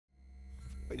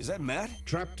Wait, is that Matt?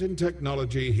 Trapped in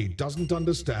technology he doesn't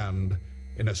understand,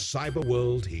 in a cyber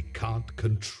world he can't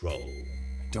control.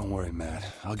 Don't worry, Matt.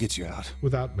 I'll get you out.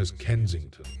 Without Miss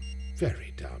Kensington,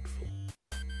 very doubtful.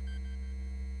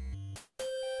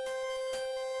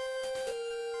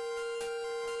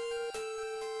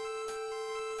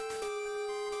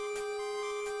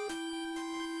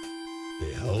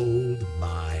 Behold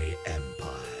my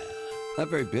empire. Not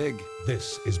very big.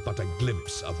 This is but a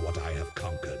glimpse of what I have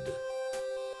conquered.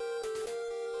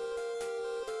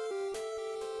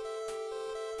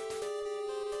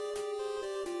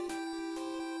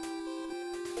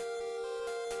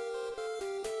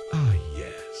 Ah,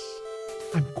 yes.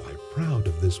 I'm quite proud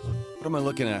of this one. What am I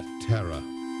looking at? Terror,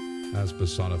 as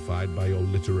personified by your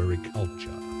literary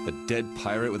culture. A dead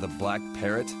pirate with a black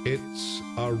parrot? It's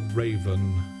a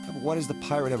raven. Why does the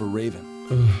pirate have a raven?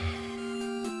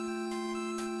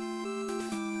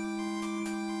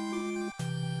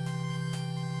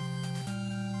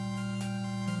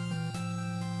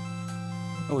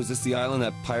 Oh, is this the island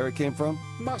that pirate came from?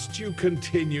 Must you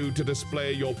continue to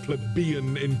display your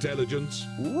plebeian intelligence?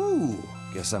 Ooh,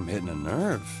 guess I'm hitting a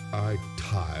nerve. I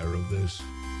tire of this.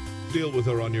 Deal with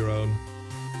her on your own.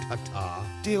 Ta-ta.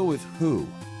 Deal with who?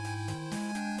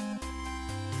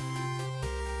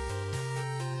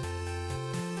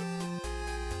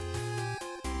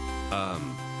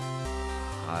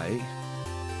 Hi?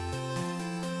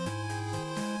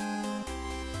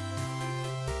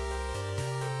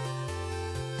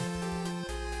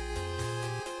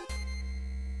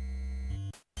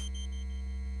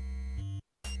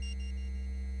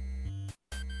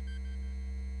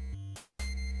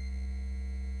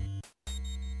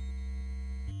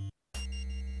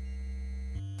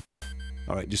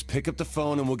 All right, just pick up the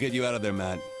phone and we'll get you out of there,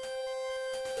 Matt.